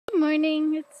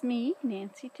morning, it's me,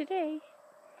 Nancy, today.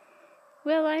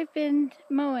 Well, I've been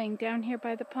mowing down here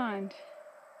by the pond.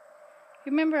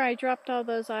 Remember I dropped all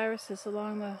those irises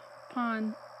along the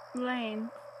pond lane,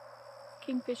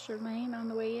 Kingfisher Lane, on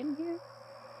the way in here.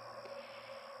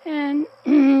 And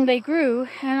they grew,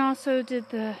 and also did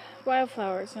the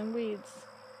wildflowers and weeds.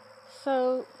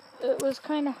 So it was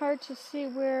kind of hard to see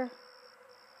where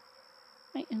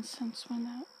my incense went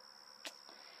out.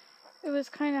 It was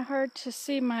kind of hard to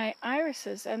see my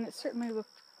irises, and it certainly looked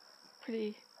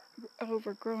pretty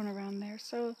overgrown around there.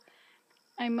 So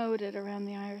I mowed it around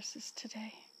the irises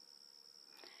today.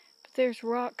 But there's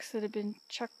rocks that have been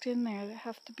chucked in there that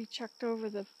have to be chucked over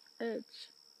the edge.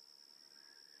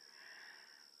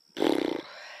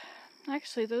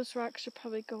 Actually, those rocks should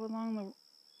probably go along the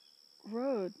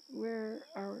road where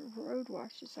our road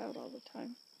washes out all the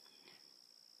time.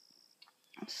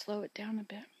 I'll slow it down a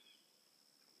bit.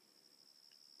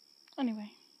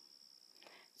 Anyway,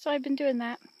 so I've been doing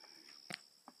that.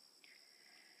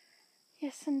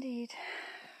 Yes, indeed.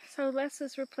 So Les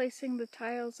is replacing the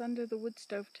tiles under the wood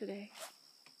stove today.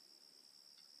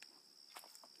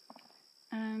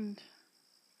 And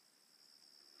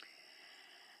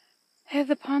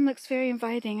the pond looks very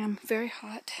inviting. I'm very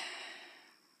hot.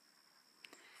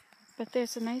 But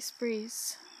there's a nice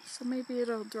breeze, so maybe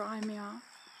it'll dry me off.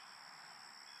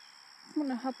 I don't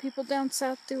know how people down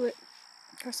south do it.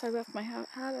 Of course, I left my hat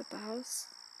at the house.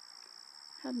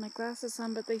 Had my glasses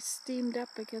on, but they steamed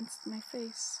up against my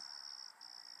face.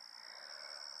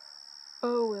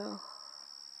 Oh well.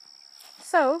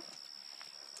 So,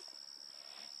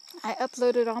 I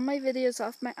uploaded all my videos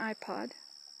off my iPod.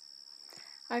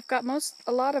 I've got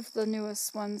a lot of the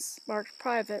newest ones marked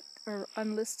private or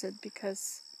unlisted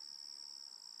because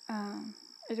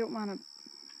I don't want to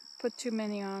put too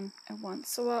many on at once.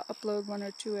 So I'll upload 1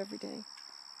 or 2 every day,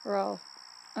 or I'll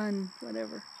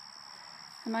whatever.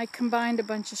 And I combined a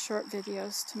bunch of short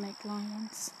videos to make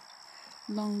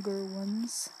longer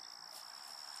ones.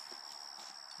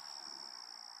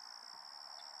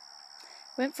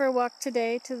 Went for a walk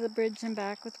today to the bridge and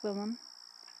back with Willem.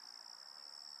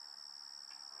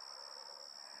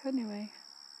 Anyway,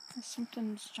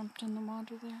 something's jumped in the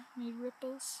water there. Made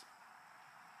ripples.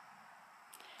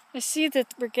 I see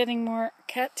that we're getting more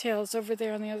cattails over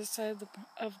there on the other side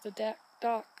of the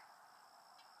dock.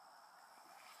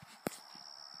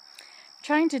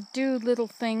 Trying to do little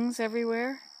things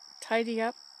everywhere. Tidy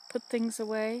up, put things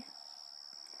away.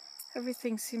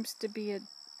 Everything seems to be a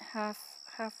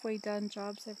halfway done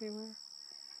jobs everywhere.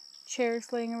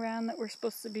 Chairs laying around that were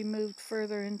supposed to be moved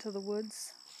further into the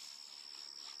woods.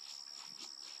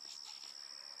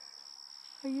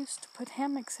 I used to put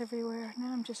hammocks everywhere.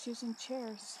 Now I'm just using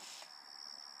chairs.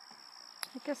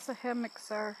 I guess the hammocks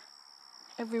are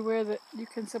everywhere that you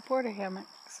can support a hammock.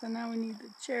 So now we need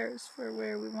the chairs for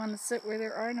where we want to sit, where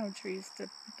there are no trees to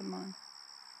put them on.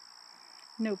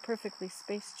 No perfectly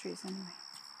spaced trees anyway.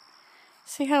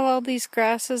 See how all these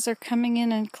grasses are coming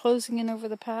in and closing in over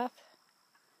the path?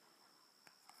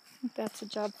 I think that's a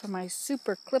job for my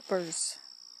super clippers.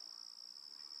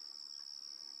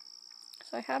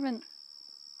 So I haven't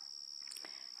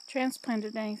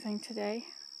transplanted anything today.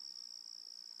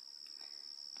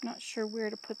 I'm not sure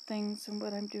where to put things and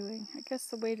what I'm doing. I guess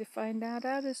the way to find that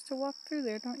out is to walk through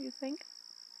there, don't you think?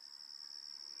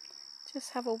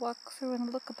 Just have a walk through and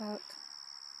a look about.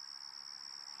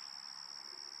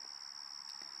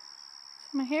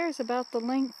 My hair is about the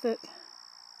length that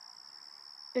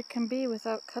it can be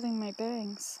without cutting my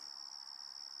bangs.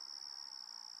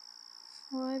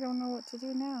 Well, I don't know what to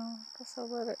do now. I guess I'll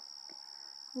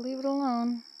leave it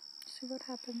alone, see what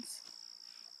happens.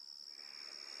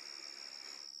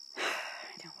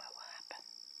 I know what will happen.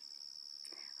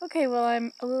 Okay, well,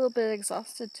 I'm a little bit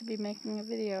exhausted to be making a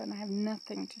video, and I have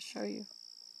nothing to show you.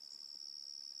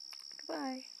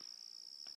 Goodbye.